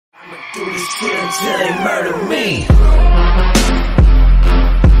Do this shit until they murder me.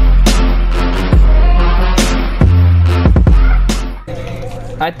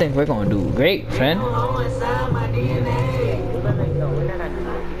 I think we're gonna do great, friend.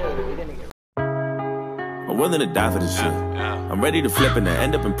 I'm willing to die for this shit. I'm ready to flip and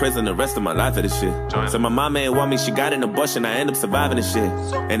end up in prison the rest of my life for this shit. So my mama ain't want me, she got an abortion, I end up surviving this shit.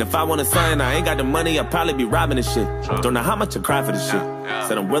 And if I want a son, I ain't got the money, I'll probably be robbing this shit. Don't know how much I cry for this shit.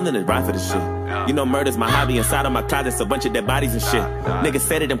 Said I'm willing to ride for this shit. You know murder's my hobby, inside of my closet's a bunch of dead bodies and shit. Niggas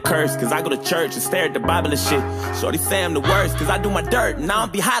say that I'm cursed, cause I go to church and stare at the Bible and shit. Shorty say I'm the worst, cause I do my dirt, and I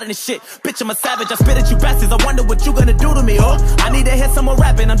don't be hiding this shit. Bitch, I'm a savage, I spit at you bastards, I wonder what you gonna do to me, oh. I need to hear some more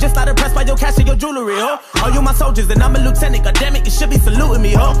rapping, I'm just not impressed by your cash and your jewelry, oh. All you my soldiers, and I'm a lieutenant, goddammit, you should be saluting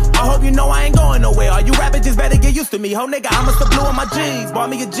me, ho. I hope you know I ain't going nowhere, all you rappers just better get used to me, ho. Nigga, I must have blew on my G's, bought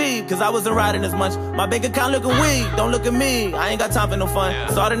me a Jeep, cause I wasn't riding as much. My bank account looking weak, don't look at me, I ain't got time for no fun.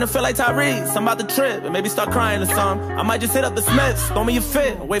 Starting to feel like Tyrese, I'm about to trip, and maybe start crying or something. I might just hit up the Smiths, throw me a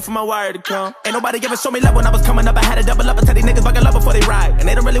fit, wait for my wire to come. Ain't nobody ever show me love when I was coming up, I had to double up and tell these niggas buckle up before they ride. And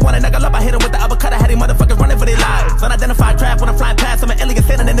they don't really wanna knuckle up, I hit them with the uppercut, I had these motherfuckers running for their lives. Unidentified craft when I'm flying past, I'm an alien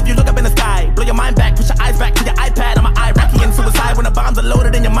standing, and if you look up in the sky, blow your mind back, push your eyes back to your iPad, I'm an Iraqi in suicide when the bombs are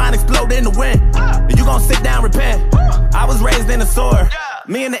loaded and your mind exploded in the wind. And you gon' sit down, repent. I was raised in a sword.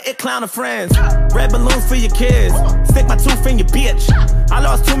 Me and the it clown are friends. Red balloons for your kids. Stick my tooth in your bitch. I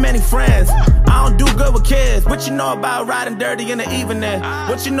lost too many friends. I don't do good with kids. What you know about riding dirty in the evening?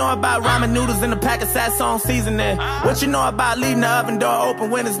 What you know about ramen noodles in a pack of Saison seasoning? What you know about leaving the oven door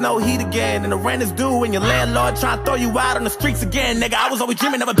open when there's no heat again? And the rent is due and your landlord trying to throw you out on the streets again. Nigga, I was always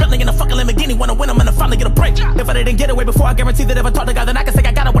dreaming of a Bentley and a fucking Lamborghini. Wanna win, I'm gonna finally get a break. If I didn't get away before, I guarantee that if I talk to God, then I can say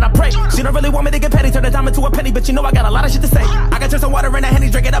I got it when I pray. She don't really want me to get petty, turn the dime into a penny, but you know I got a lot of shit to say. I got just some water in a Henny,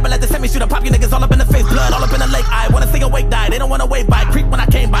 drink it up and let the semi shoot up, pop you niggas all up in the face, blood all up in the lake. I wanna see awake die, they don't wanna wait by. Creep when I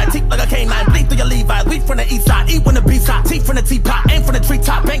came by, teeth like a canine, bleed through your Levi's. Weed from the east side, eat when the beef's hot, teeth from the teapot, aim from the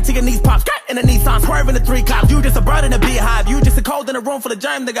treetop, bank to your knees pop, skirt in the Nissan, swerving the 3 cops. You just a bird in a beehive, you just a cold in a room full of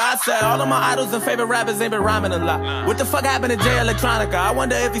germ, nigga. I said all of my idols and favorite rappers ain't been rhyming a lot. What the fuck happened to Jay Electronica? I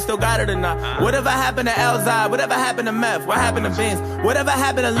wonder if he still got it or not. Whatever happened to Elzai? Whatever happened to Meth? What happened to Vince? Whatever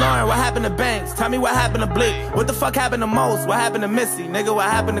happened to Lauren? What happened to Banks? Tell me what happened to Bleak? What the fuck happened to Most? What happened to Missy? Nigga, what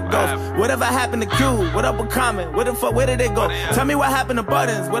happened to Ghost? Whatever happened to Q? What up with Common? Where the fuck, where did they go? Tell me what happened to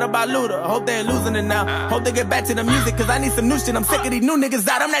Buttons? What about Luda? Hope they ain't losing it now. Hope they get back to the music, cause I need some new shit. I'm sick of these new niggas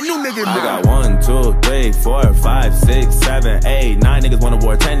out. I'm that new nigga now. I got 1, 2, 3, 4, 5, 6, 7, 8, 9 niggas wanna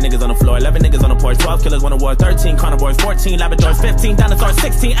war, 10 niggas on the floor, 11 niggas on the porch, 12 killers wanna war, 13 carnivores, 14 Labradors, 15 dinosaurs,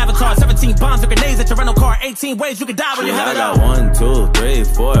 16 avatars, 17 bombs or grenades at your rental car, 18 ways you could die when you have it all. I got 1, 2, 3,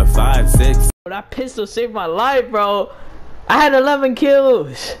 4, 5, 6. That pistol saved my life, bro. I had 11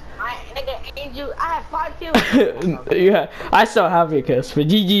 kills. Nigga, Angel, I had 5 kills. Yeah, I still have your kills, but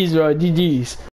GG's, bro, GG's.